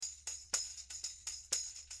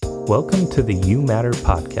Welcome to the You Matter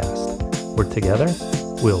podcast, where together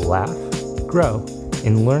we'll laugh, grow,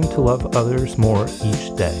 and learn to love others more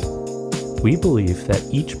each day. We believe that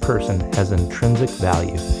each person has intrinsic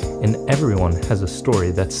value, and everyone has a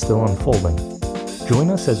story that's still unfolding. Join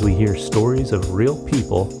us as we hear stories of real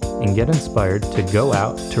people and get inspired to go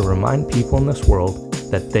out to remind people in this world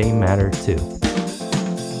that they matter too.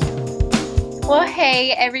 Well,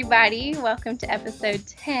 hey, everybody. Welcome to episode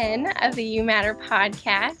 10 of the You Matter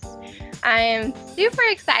podcast. I am super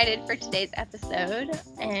excited for today's episode,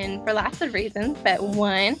 and for lots of reasons, but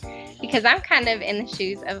one, because I'm kind of in the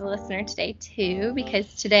shoes of a listener today, too,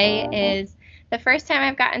 because today is the first time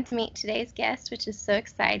I've gotten to meet today's guest, which is so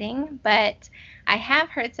exciting, but I have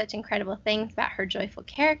heard such incredible things about her joyful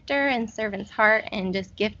character and servant's heart and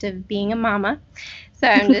just gift of being a mama. So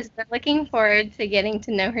I'm just looking forward to getting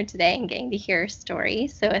to know her today and getting to hear her story.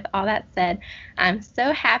 So with all that said, I'm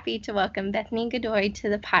so happy to welcome Bethany Godoy to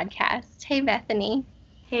the podcast. Hey, Bethany.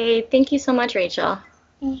 Hey, thank you so much, Rachel.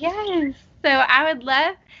 Yes. So I would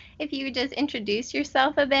love if you would just introduce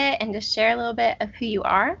yourself a bit and just share a little bit of who you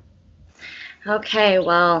are. Okay,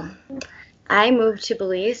 well, I moved to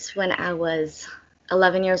Belize when I was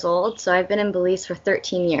 11 years old, so I've been in Belize for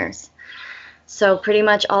 13 years. So pretty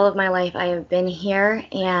much all of my life I have been here,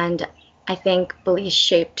 and I think Belize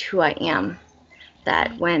shaped who I am.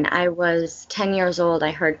 That when I was 10 years old,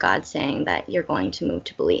 I heard God saying that you're going to move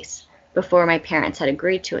to Belize before my parents had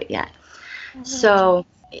agreed to it yet. Mm-hmm. So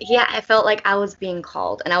yeah, I felt like I was being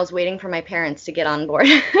called, and I was waiting for my parents to get on board.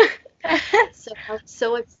 So I was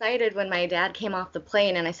so excited when my dad came off the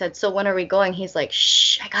plane and I said, "So when are we going?" He's like,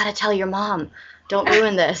 "Shh, I gotta tell your mom. Don't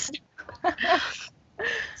ruin this."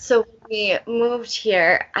 So when we moved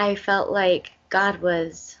here, I felt like God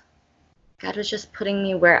was just putting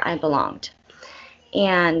me where I belonged.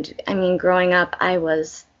 And I mean, growing up, I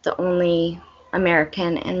was the only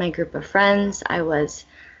American in my group of friends. I was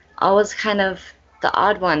always kind of the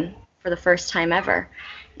odd one for the first time ever.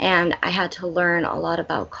 And I had to learn a lot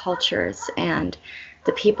about cultures and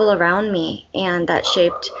the people around me, and that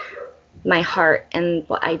shaped my heart and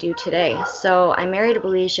what I do today. So I married a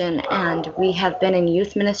Belizean, and we have been in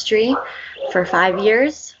youth ministry for 5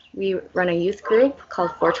 years. We run a youth group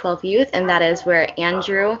called 412 Youth, and that is where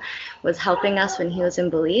Andrew was helping us when he was in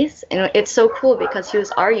Belize. And it's so cool because he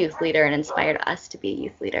was our youth leader and inspired us to be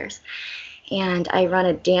youth leaders. And I run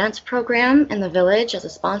a dance program in the village as a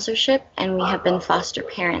sponsorship, and we have been foster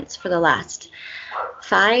parents for the last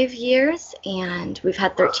 5 years, and we've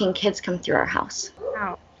had 13 kids come through our house.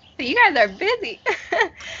 Wow. So you guys are busy.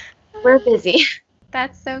 We're busy.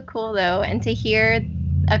 That's so cool, though, and to hear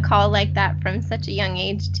a call like that from such a young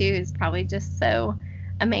age, too, is probably just so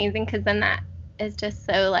amazing, because then that is just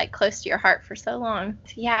so, like, close to your heart for so long.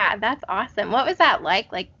 So, yeah, that's awesome. What was that like,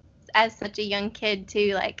 as such a young kid,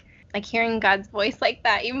 too, like hearing God's voice like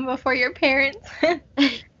that, even before your parents?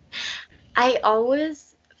 I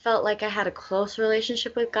always felt like I had a close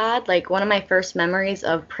relationship with God. Like, one of my first memories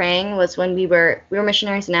of praying was when we were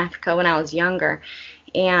missionaries in Africa when I was younger.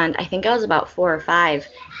 And I think I was about 4 or 5,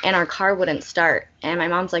 and our car wouldn't start. And my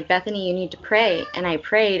mom's like, "Bethany, you need to pray." And I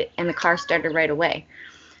prayed, and the car started right away.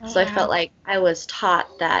 Oh, so wow. I felt like I was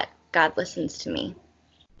taught that God listens to me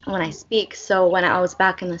when I speak. So when I was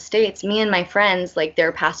back in the States, me and my friends, like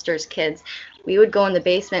they're pastors' kids, we would go in the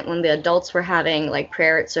basement when the adults were having like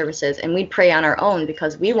prayer services, and we'd pray on our own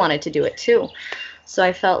because we wanted to do it too. So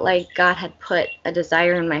I felt like God had put a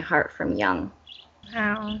desire in my heart from young.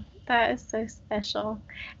 Wow, that is so special.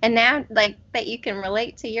 And now, like, that you can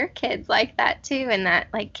relate to your kids like that too, and that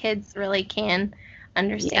like kids really can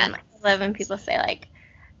understand. Yes. Like, I love when people say like,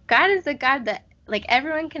 God is a God that like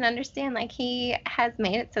everyone can understand. Like, he has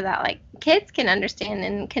made it so that like kids can understand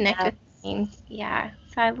and connect with things. Yeah,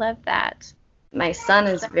 so I love that. My son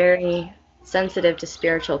is very sensitive to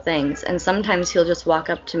spiritual things, and sometimes he'll just walk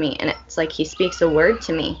up to me and it's like he speaks a word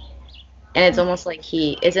to me, and it's almost like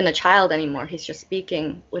he isn't a child anymore. He's just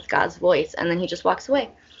speaking with God's voice, and then he just walks away.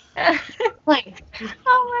 Like,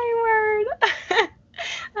 oh my word.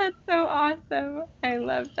 That's so awesome. I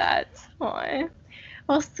love that. Aww.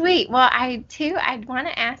 Well, sweet. Well, I'd want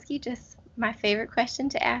to ask you just my favorite question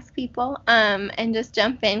to ask people, and just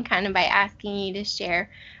jump in kind of by asking you to share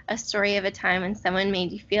a story of a time when someone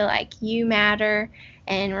made you feel like you matter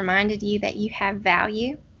and reminded you that you have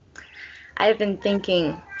value. I've been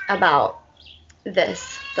thinking about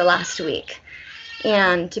this the last week,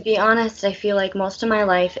 and to be honest, I feel like most of my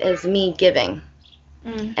life is me giving,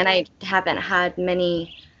 and I haven't had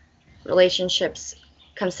many relationships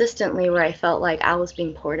consistently where I felt like I was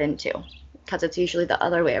being poured into, because it's usually the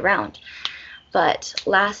other way around. But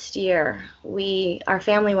last year, our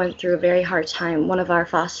family went through a very hard time. One of our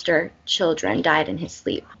foster children died in his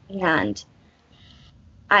sleep. And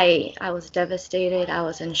I was devastated. I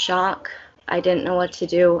was in shock. I didn't know what to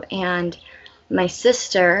do. And my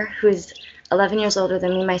sister, who's 11 years older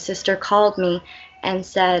than me, my sister called me and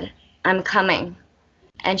said, I'm coming.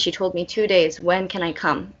 And she told me 2 days, when can I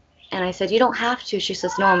come? And I said, you don't have to. She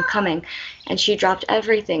says, no, I'm coming. And she dropped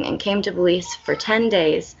everything and came to Belize for 10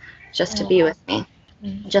 days just to be with me,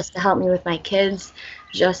 just to help me with my kids,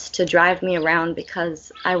 just to drive me around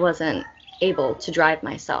because I wasn't able to drive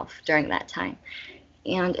myself during that time.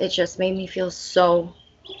 And it just made me feel so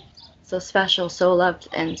special, so loved,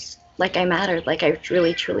 and like I mattered, like I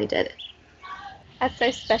really, truly did. That's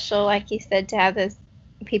so special, like you said, to have those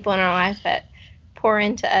people in our life that pour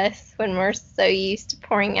into us when we're so used to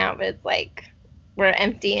pouring out, but it's like we're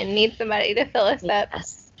empty and need somebody to fill us up.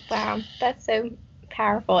 Wow, that's so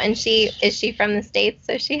powerful. And is she from the States,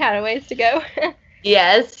 so she had a ways to go?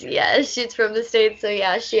 Yes, she's from the States, so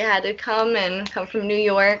yeah, she had to come from New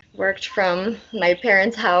York, worked from my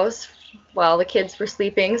parents' house while the kids were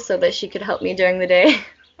sleeping so that she could help me during the day.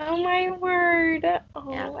 Oh my word.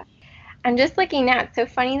 Oh, yeah. I'm just looking now. It's so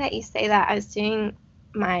funny that you say that. I was doing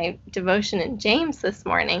my devotion in James this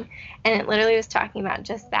morning, and it literally was talking about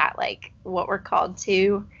just that, like what we're called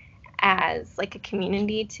to as like a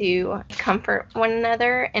community to comfort one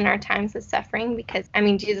another in our times of suffering, because I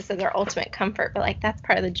mean Jesus is our ultimate comfort, but like that's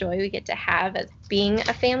part of the joy we get to have as being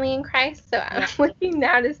a family in Christ. So I'm looking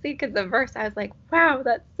now to see, because the verse I was like, wow,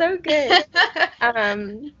 that's so good.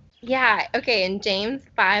 Yeah, okay, in James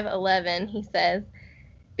 5:11 he says,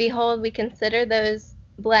 behold, we consider those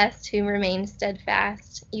blessed who remain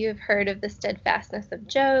steadfast. You have heard of the steadfastness of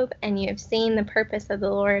Job, and you have seen the purpose of the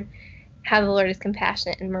Lord, how the Lord is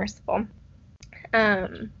compassionate and merciful.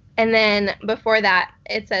 And then before that,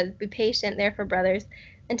 it says, be patient, therefore, brothers,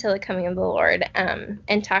 until the coming of the Lord,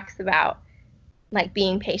 and talks about like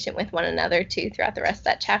being patient with one another too throughout the rest of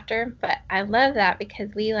that chapter. But I love that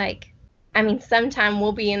because sometime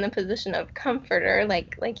we'll be in the position of comforter,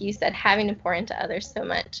 like you said, having to pour into others so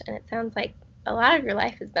much. And it sounds like a lot of your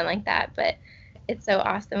life has been like that, but it's so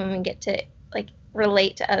awesome when we get to like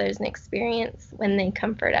relate to others and experience when they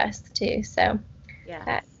comfort us too. So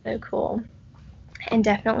That's so cool. And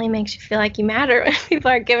definitely makes you feel like you matter when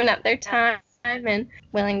people are giving up their time and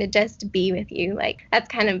willing to just be with you. Like that's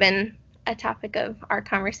kind of been a topic of our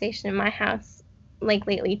conversation in my house like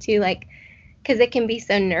lately too, like because it can be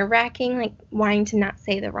so nerve-wracking, like wanting to not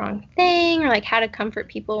say the wrong thing or like how to comfort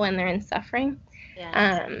people when they're in suffering.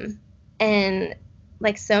 And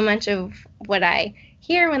like so much of what I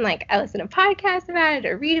hear when like I listen to podcasts about it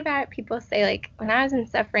or read about it, people say like when I was in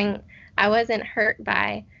suffering, I wasn't hurt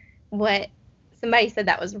by what somebody said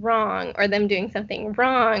that was wrong or them doing something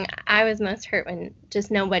wrong. I was most hurt when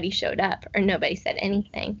just nobody showed up or nobody said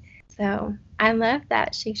anything. So I love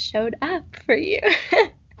that she showed up for you.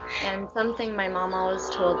 And something my mom always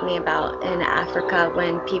told me about in Africa,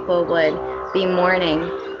 when people would be mourning,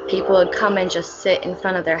 people would come and just sit in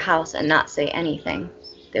front of their house and not say anything.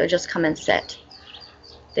 They would just come and sit.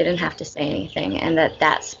 They didn't have to say anything, and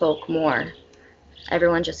that spoke more.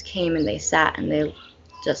 Everyone just came and they sat and they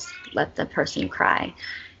just let the person cry.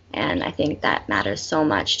 And I think that matters so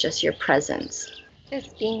much, just your presence.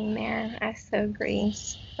 Just being there. I so agree.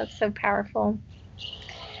 That's so powerful.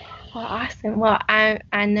 Well, awesome. Well,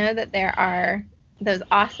 I know that there are those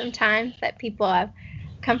awesome times that people have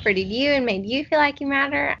comforted you and made you feel like you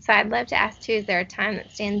matter. So I'd love to ask too, is there a time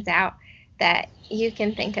that stands out that you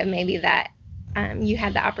can think of maybe that you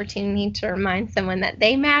had the opportunity to remind someone that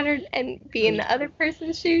they mattered and be in the other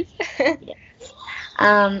person's shoes? Yes.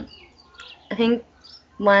 I think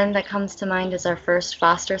one that comes to mind is our first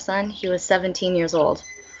foster son. He was 17 years old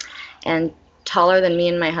and taller than me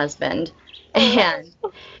and my husband. And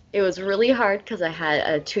it was really hard because I had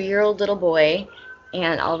a 2-year-old little boy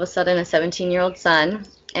and all of a sudden a 17-year-old son.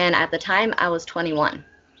 And at the time, I was 21.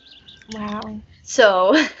 Wow.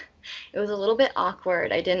 So it was a little bit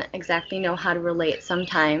awkward. I didn't exactly know how to relate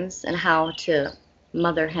sometimes and how to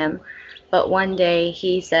mother him. But one day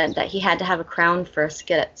he said that he had to have a crown first to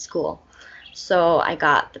get at school. So I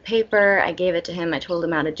got the paper, I gave it to him, I told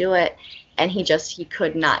him how to do it, and he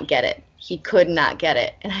could not get it. He could not get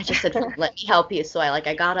it. And I just said, let me help you. So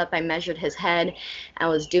I got up, I measured his head, I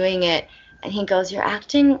was doing it, and he goes, you're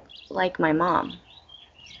acting like my mom.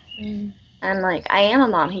 I'm like, I am a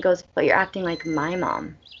mom. He goes, but you're acting like my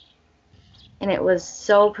mom. And it was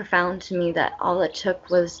so profound to me that all it took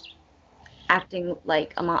was acting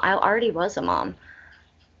like a mom. I already was a mom,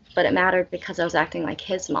 but it mattered because I was acting like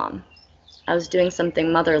his mom. I was doing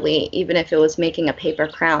something motherly, even if it was making a paper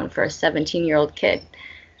crown for a 17-year-old kid.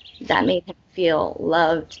 That made him feel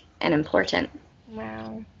loved and important.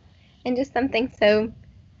 Wow. And just something so,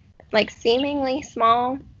 like, seemingly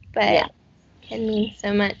small, but Yeah. can mean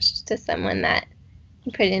so much to someone that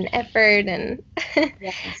put in effort and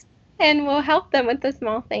Yes. and will help them with the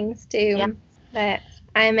small things too. Yeah. But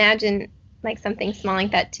I imagine like something small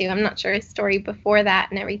like that too. I'm not sure his story before that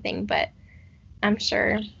and everything, but I'm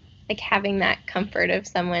sure like having that comfort of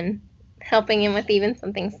someone helping him with even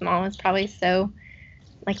something small is probably so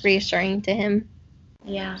like reassuring to him.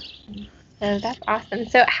 Yeah. So that's awesome.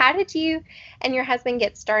 So how did you and your husband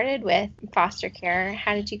get started with foster care?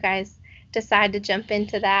 How did you guys decide to jump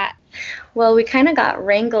into that? Well, we kind of got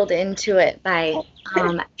wrangled into it by,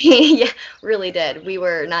 yeah, really did. We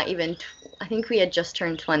were not even, I think we had just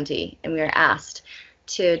turned 20, and we were asked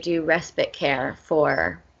to do respite care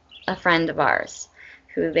for a friend of ours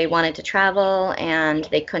who they wanted to travel and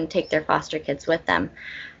they couldn't take their foster kids with them.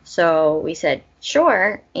 So we said,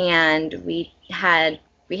 sure, and we had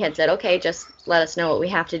said, okay, just let us know what we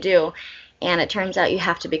have to do. And it turns out you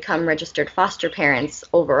have to become registered foster parents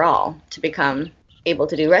overall to become able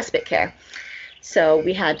to do respite care. So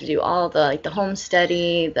we had to do all the home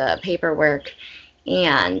study, the paperwork,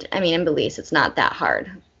 and I mean, in Belize, it's not that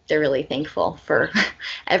hard. They're really thankful for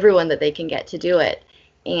everyone that they can get to do it.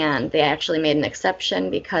 And they actually made an exception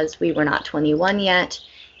because we were not 21 yet.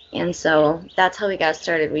 And so that's how we got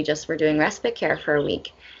started. We just were doing respite care for a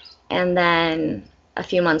week. And then a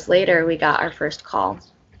few months later, we got our first call.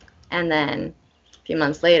 And then a few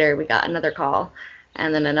months later, we got another call,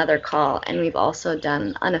 and then another call. And we've also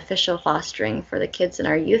done unofficial fostering for the kids in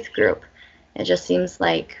our youth group. It just seems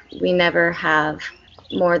like we never have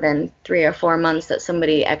more than 3 or 4 months that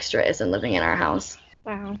somebody extra isn't living in our house.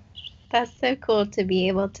 Wow. That's so cool to be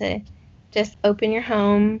able to just open your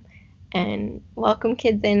home and welcome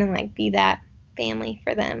kids in and like be that family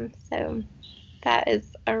for them. So that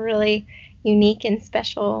is a really unique and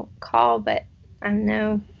special call, but I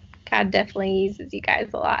know God definitely uses you guys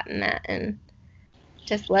a lot in that and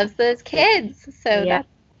just loves those kids. So Yeah.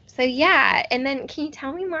 yeah. And then can you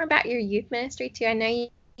tell me more about your youth ministry too? I know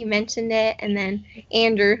you mentioned it, and then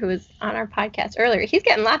Andrew, who was on our podcast earlier, he's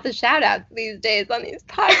getting lots of shout outs these days on these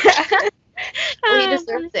podcasts. Well, he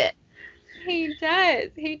deserves it. He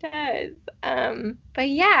does. But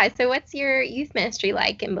yeah, so what's your youth ministry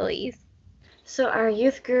like in Belize? So our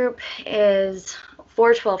youth group is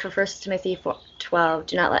 412 for 1 Timothy 4:12.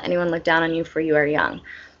 Do not let anyone look down on you, for you are young.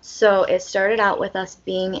 So it started out with us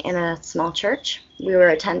being in a small church. We were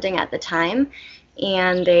attending at the time,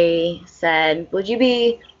 and they said, would you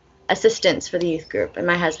be assistants for the youth group? And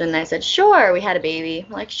my husband and I said, sure. We had a baby.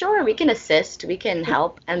 I'm like, sure, we can assist, we can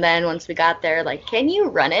help. And then once we got there, like, can you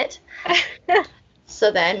run it?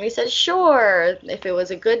 So then we said, sure. If it was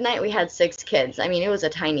a good night, we had 6 kids. I mean, it was a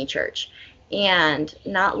tiny church. And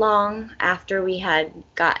not long after we had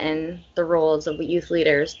gotten the roles of youth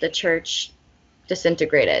leaders, the church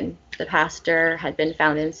disintegrated. The pastor had been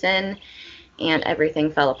found in sin, and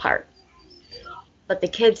everything fell apart. But the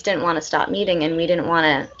kids didn't want to stop meeting, and we didn't want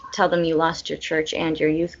to tell them you lost your church and your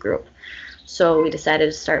youth group. So we decided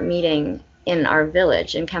to start meeting in our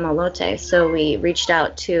village in Camalote. So we reached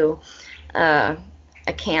out to a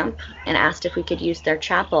camp and asked if we could use their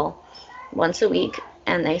chapel once a week.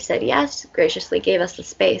 And they said yes, graciously gave us the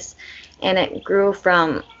space. And it grew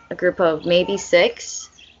from a group of maybe 6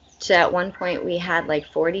 to at one point we had like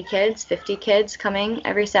 40 kids, 50 kids coming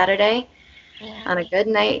every Saturday. Yeah. On a good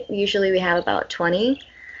night, usually we have about 20.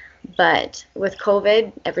 But with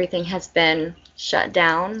COVID, everything has been shut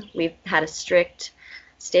down. We've had a strict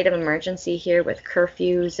state of emergency here with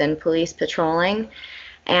curfews and police patrolling.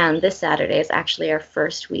 And this Saturday is actually our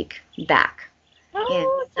first week back in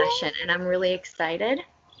session, and I'm really excited.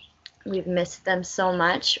 We've missed them so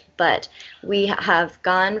much, but we have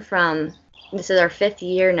gone from, this is our 5th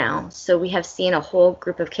year now, so we have seen a whole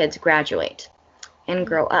group of kids graduate and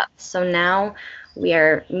grow up. So now we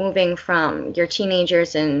are moving from your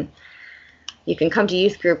teenagers and you can come to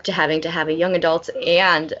youth group to having to have a young adults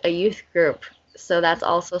and a youth group. So that's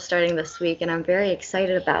also starting this week, and I'm very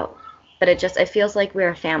excited about. But it feels like we're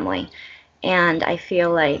a family, and I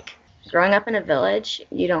feel like growing up in a village,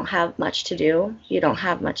 you don't have much to do. You don't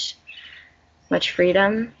have much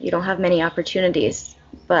freedom. You don't have many opportunities.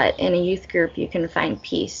 But in a youth group, you can find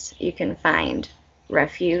peace. You can find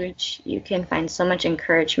refuge. You can find so much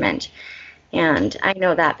encouragement. And I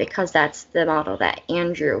know that because that's the model that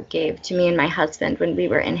Andrew gave to me and my husband when we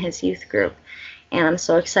were in his youth group. And I'm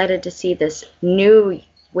so excited to see this new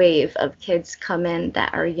wave of kids come in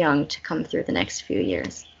that are young to come through the next few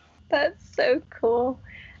years. That's so cool.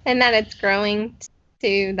 And that it's growing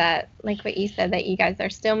to that, like what you said, that you guys are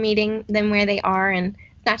still meeting them where they are, and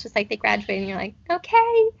it's not just like they graduate and you're like,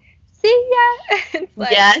 okay, see ya. It's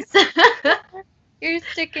like, Yes. you're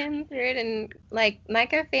sticking through it, and like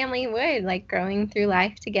a family would, like growing through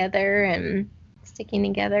life together and sticking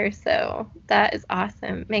together. So that is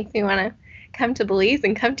awesome. Makes me want to come to Belize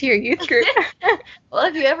and come to your youth group. Well,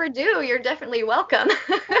 if you ever do, you're definitely welcome.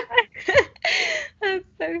 That's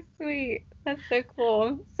so sweet. That's so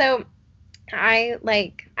cool. So I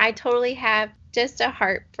totally have just a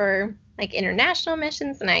heart for like international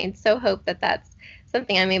missions, and I so hope that that's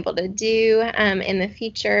something I'm able to do in the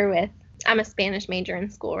future. I'm a Spanish major in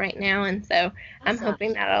school right now, and so I'm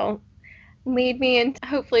hoping that'll lead me into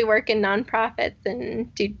hopefully work in nonprofits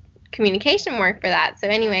and do communication work for that. So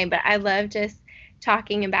anyway, but I love just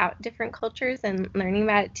talking about different cultures and learning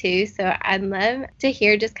about it too. So I'd love to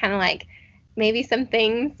hear just kind of like maybe some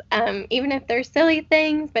things, even if they're silly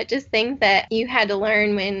things, but just things that you had to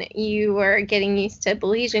learn when you were getting used to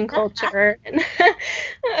Belizean culture.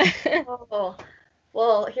 Oh,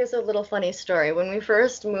 well, here's a little funny story. When we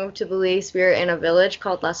first moved to Belize, we were in a village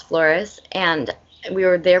called Las Flores, and we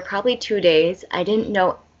were there probably 2 days. I didn't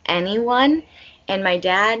know anyone, and my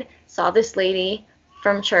dad saw this lady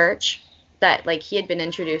from church that like he had been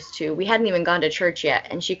introduced to. We hadn't even gone to church yet,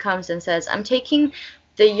 and she comes and says, "I'm taking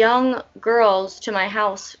the young girls to my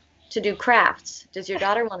house to do crafts. Does your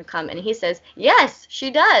daughter want to come?" And he says, "Yes, she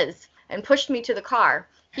does," and pushed me to the car.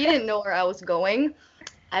 He didn't know where I was going.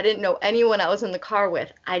 I didn't know anyone I was in the car with.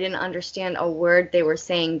 I didn't understand a word they were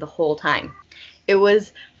saying the whole time. It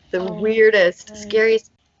was the weirdest,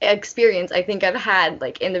 scariest experience I think I've had,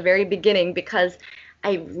 like in the very beginning, because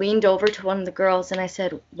I leaned over to one of the girls and I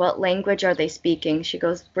said, "What language are they speaking?" She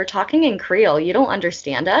goes, "We're talking in Creole. You don't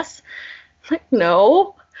understand us?" I'm like,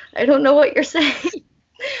 "No, I don't know what you're saying."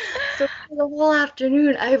 So for the whole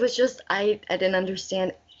afternoon, I didn't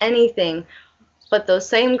understand anything. But those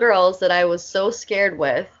same girls that I was so scared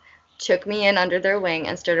with took me in under their wing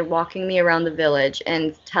and started walking me around the village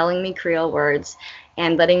and telling me Creole words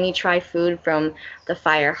and letting me try food from the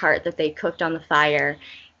fire heart that they cooked on the fire.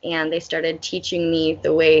 And they started teaching me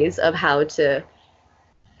the ways of how to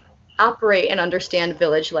operate and understand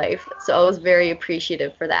village life. So I was very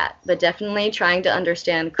appreciative for that. But definitely trying to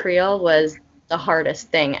understand Creole was the hardest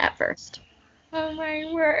thing at first. Oh my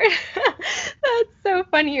word. That's so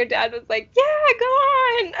funny. Your dad was like, "Yeah, go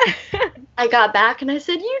on." I got back and I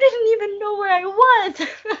said, "You didn't even know where I was."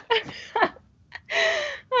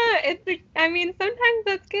 Sometimes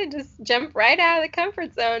that's good. Just jump right out of the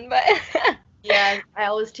comfort zone. But yeah, I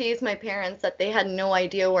always tease my parents that they had no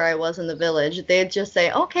idea where I was in the village. They'd just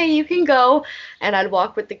say, "Okay, you can go." And I'd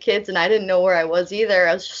walk with the kids and I didn't know where I was either.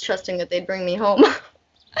 I was just trusting that they'd bring me home.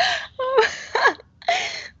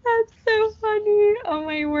 That's so funny. Oh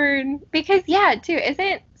my word. Because yeah, too,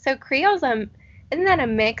 Creole's isn't that a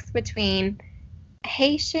mix between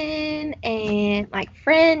Haitian and like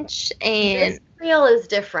French and This Creole is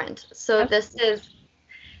different. So Okay.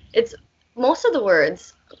 it's most of the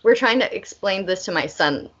words. We're trying to explain this to my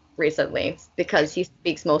son recently because he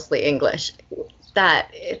speaks mostly English.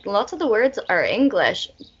 Lots of the words are English,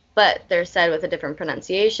 but they're said with a different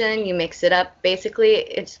pronunciation. You mix it up. Basically,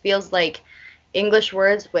 it feels like English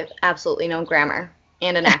words with absolutely no grammar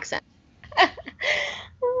and an accent.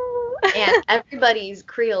 And everybody's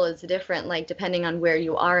Creole is different, like depending on where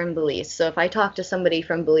you are in Belize. So if I talk to somebody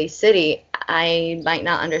from Belize City, I might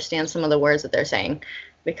not understand some of the words that they're saying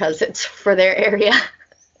because it's for their area.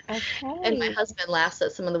 Okay. And my husband laughs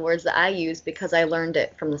at some of the words that I use because I learned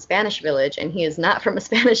it from the Spanish village, and he is not from a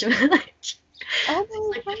Spanish village. Oh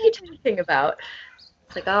He's like, "What are you talking about?"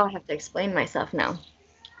 It's like, "Oh, I have to explain myself now."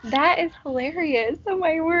 that is hilarious. Oh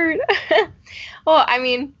my word. Well,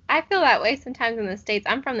 I feel that way sometimes in the States.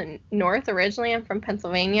 I'm from the north originally. I'm from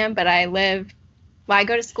Pennsylvania, but I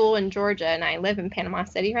go to school in Georgia and I live in Panama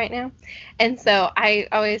City right now. And so I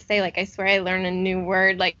always say, like, I swear I learn a new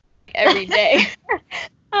word like every day.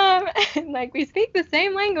 Like we speak the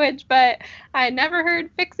same language, but I never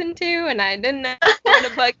heard fixin' to, and I didn't know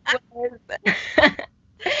what a bug was.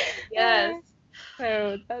 Yes.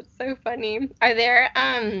 So that's so funny. Are there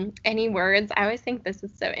any words? I always think this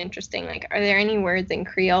is so interesting. Like, are there any words in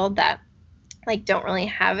Creole that like don't really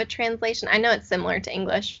have a translation? I know it's similar to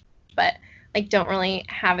English, but like don't really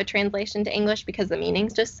have a translation to English because the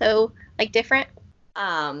meaning's just so like different.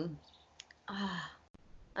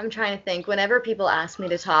 I'm trying to think. Whenever people ask me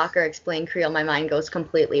to talk or explain Creole, my mind goes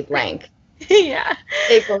completely blank. Yeah.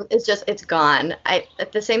 It's gone.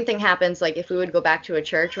 The same thing happens like if we would go back to a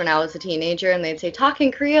church when I was a teenager and they'd say talk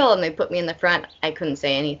in Creole and they put me in the front, I couldn't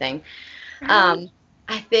say anything. I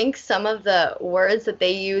I think some of the words that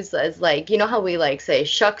they use as like, you know how we like say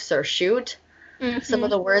shucks or shoot? Some of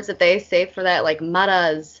the words that they say for that, like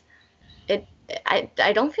maras,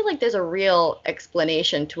 I don't feel like there's a real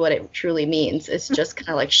explanation to what it truly means. It's just kind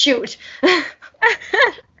of like shoot. It's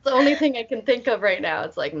the only thing I can think of right now.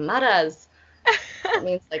 It's like maras. It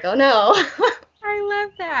means like, oh no. I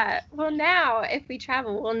love that. Well, now if we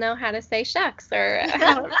travel, we'll know how to say shucks or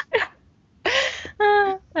how.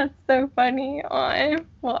 That's so funny. Oh,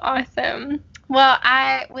 well, awesome. Well,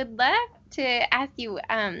 I would love to ask you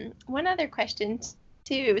one other question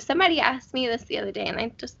too. Somebody asked me this the other day, and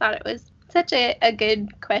I just thought it was such a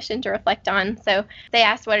good question to reflect on. So they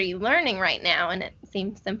asked, what are you learning right now? And it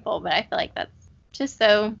seems simple, but I feel like that's just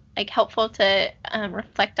so like helpful to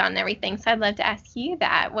reflect on everything. So I'd love to ask you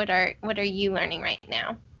that. What are you learning right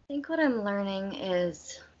now? I think what I'm learning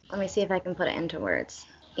is, let me see if I can put it into words.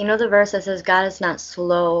 You know the verse that says God is not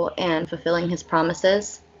slow in fulfilling his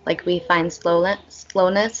promises, like we find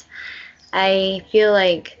slowness. I feel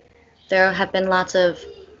like there have been lots of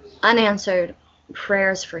unanswered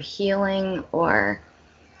prayers for healing or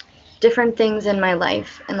different things in my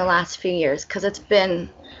life in the last few years, because it's been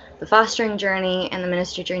the fostering journey and the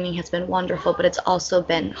ministry journey has been wonderful, but it's also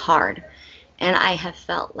been hard. And I have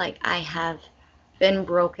felt like I have been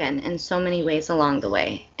broken in so many ways along the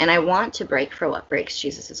way. And I want to break for what breaks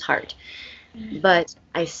Jesus' heart. But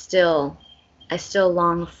I still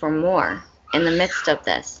long for more in the midst of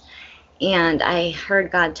this. And I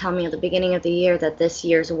heard God tell me at the beginning of the year that this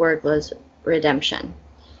year's word was redemption.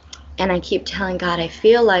 And I keep telling God, I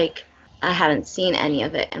feel like I haven't seen any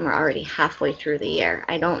of it, and we're already halfway through the year.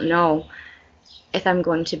 I don't know if I'm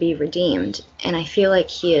going to be redeemed. And I feel like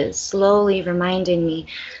he is slowly reminding me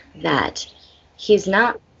that he's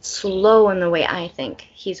not slow in the way I think.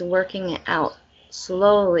 He's working it out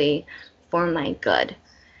slowly for my good.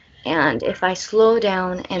 And if I slow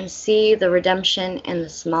down and see the redemption in the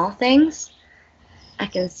small things, I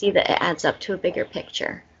can see that it adds up to a bigger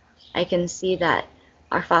picture. I can see that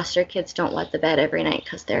our foster kids don't wet the bed every night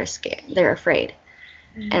because they're scared, they're afraid.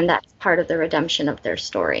 And that's part of the redemption of their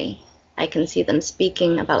story. I can see them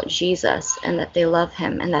speaking about Jesus and that they love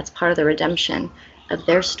him, and that's part of the redemption of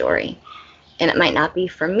their story. And it might not be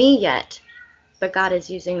for me yet, but God is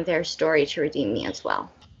using their story to redeem me as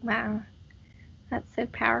well. Wow. That's so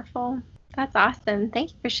powerful. That's awesome.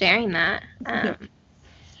 Thank you for sharing that.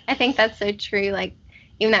 I think that's so true. Like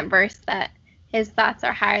even that verse that his thoughts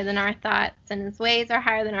are higher than our thoughts and his ways are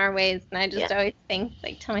higher than our ways. And I just always think,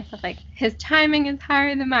 like, tell myself, like, his timing is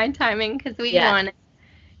higher than my timing, because we want it.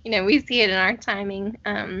 You know, we see it in our timing.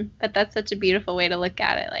 But that's such a beautiful way to look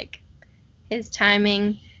at it. Like his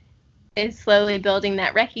timing is slowly building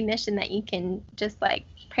that recognition that you can just like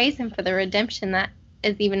praise him for the redemption that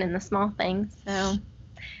is even in the small things. So,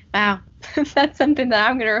 wow, that's something that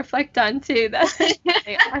I'm going to reflect on too. That's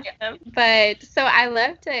really awesome. But so I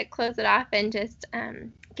love to close it off and just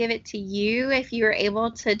give it to you if you were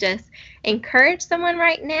able to just encourage someone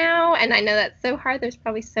right now. And I know that's so hard. There's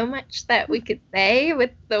probably so much that we could say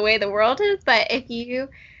with the way the world is, but if you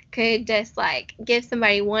could just like give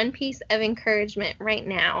somebody one piece of encouragement right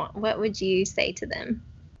now, what would you say to them?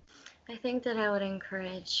 I think that I would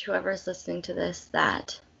encourage whoever's listening to this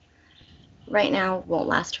that right now won't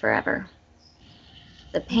last forever.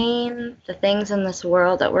 The pain, the things in this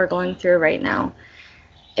world that we're going through right now,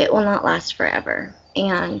 it will not last forever.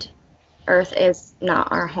 And earth is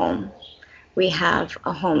not our home. We have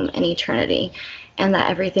a home in eternity. And that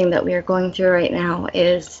everything that we are going through right now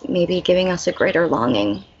is maybe giving us a greater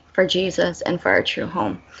longing for Jesus and for our true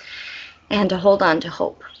home. And to hold on to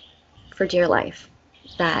hope for dear life,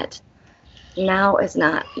 that now is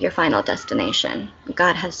not your final destination.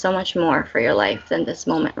 God has so much more for your life than this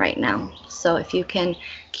moment right now. So if you can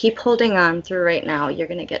keep holding on through right now, you're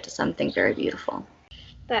going to get to something very beautiful.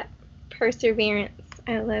 That perseverance,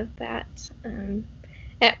 I love that.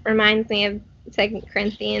 It reminds me of 2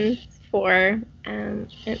 Corinthians 4.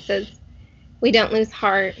 It says, we don't lose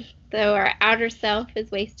heart, though our outer self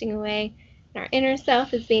is wasting away, and our inner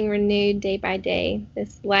self is being renewed day by day.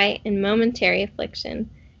 This light and momentary affliction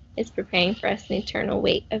is preparing for us an eternal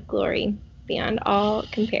weight of glory beyond all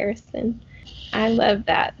comparison. I love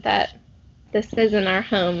that this isn't our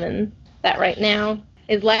home, and that right now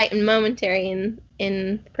is light and momentary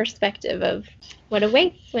in perspective of what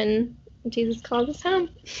awaits when Jesus calls us home.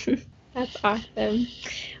 That's awesome.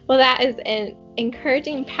 Well, that is an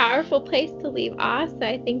encouraging, powerful place to leave off. So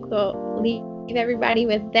I think we'll leave everybody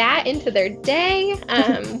with that into their day,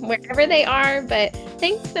 wherever they are. But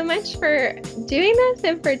thanks so much for doing this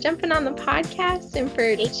and for jumping on the podcast and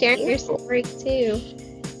for sharing your story too.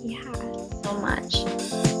 Yeah, so much.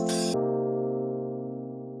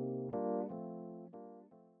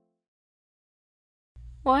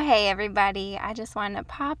 Well, hey everybody, I just wanted to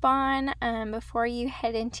pop on before you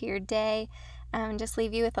head into your day, just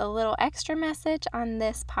leave you with a little extra message on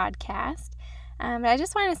this podcast. But I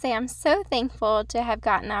just want to say I'm so thankful to have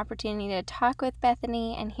gotten the opportunity to talk with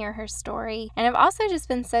Bethany and hear her story. And I've also just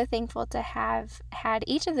been so thankful to have had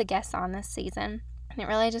each of the guests on this season. And it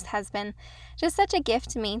really just has been just such a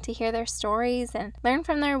gift to me to hear their stories and learn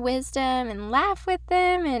from their wisdom and laugh with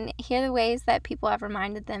them and hear the ways that people have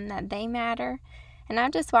reminded them that they matter. And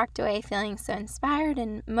I've just walked away feeling so inspired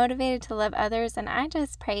and motivated to love others, and I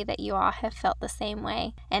just pray that you all have felt the same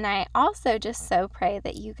way. And I also just so pray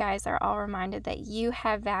that you guys are all reminded that you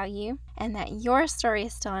have value and that your story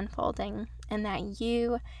is still unfolding and that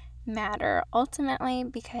you matter ultimately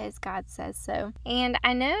because God says so. And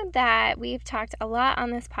I know that we've talked a lot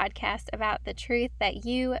on this podcast about the truth that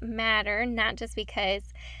you matter, not just because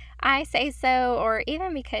I say so or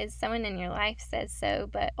even because someone in your life says so,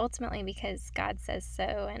 but ultimately because God says so.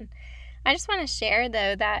 And I just want to share,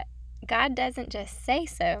 though, that God doesn't just say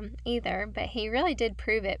so either, but He really did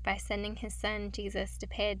prove it by sending His Son, Jesus, to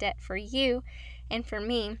pay a debt for you and for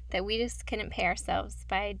me that we just couldn't pay ourselves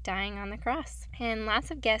by dying on the cross. And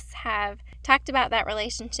lots of guests have talked about that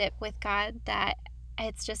relationship with God, that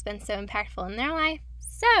it's just been so impactful in their life.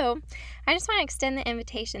 So I just want to extend the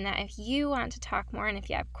invitation that if you want to talk more and if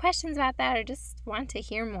you have questions about that or just want to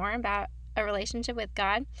hear more about a relationship with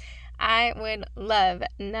God, I would love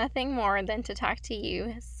nothing more than to talk to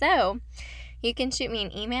you. So you can shoot me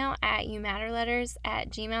an email at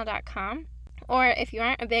youmatterletters@gmail.com. Or if you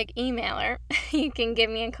aren't a big emailer, you can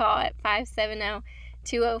give me a call at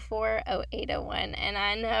 570-204-0801. And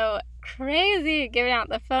I know, crazy giving out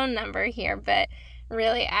the phone number here, but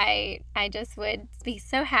really, I just would be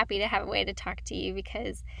so happy to have a way to talk to you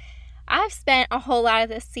because I've spent a whole lot of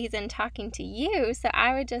this season talking to you, so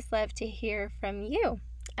I would just love to hear from you.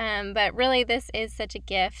 But really, this is such a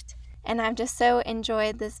gift, and I've just so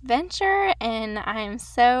enjoyed this venture, and I'm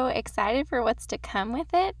so excited for what's to come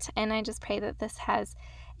with it, and I just pray that this has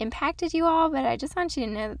impacted you all, but I just want you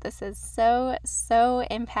to know that this has so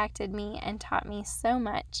impacted me and taught me so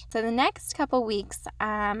much. So the next couple weeks,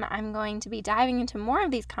 I'm going to be diving into more of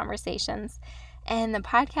these conversations, and the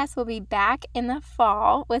podcast will be back in the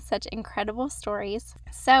fall with such incredible stories.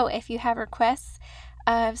 So if you have requests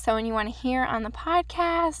of someone you want to hear on the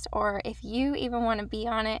podcast, or if you even want to be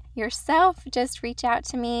on it yourself, just reach out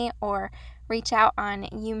to me or reach out on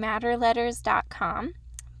youmatterletters.com.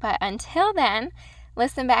 But until then,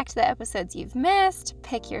 listen back to the episodes you've missed,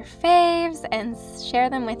 pick your faves, and share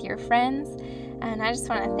them with your friends. And I just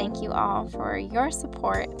want to thank you all for your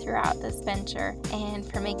support throughout this venture and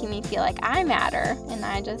for making me feel like I matter. And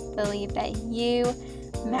I just believe that you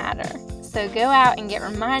matter. So go out and get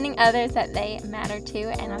reminding others that they matter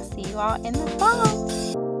too. And I'll see you all in the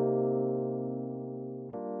fall.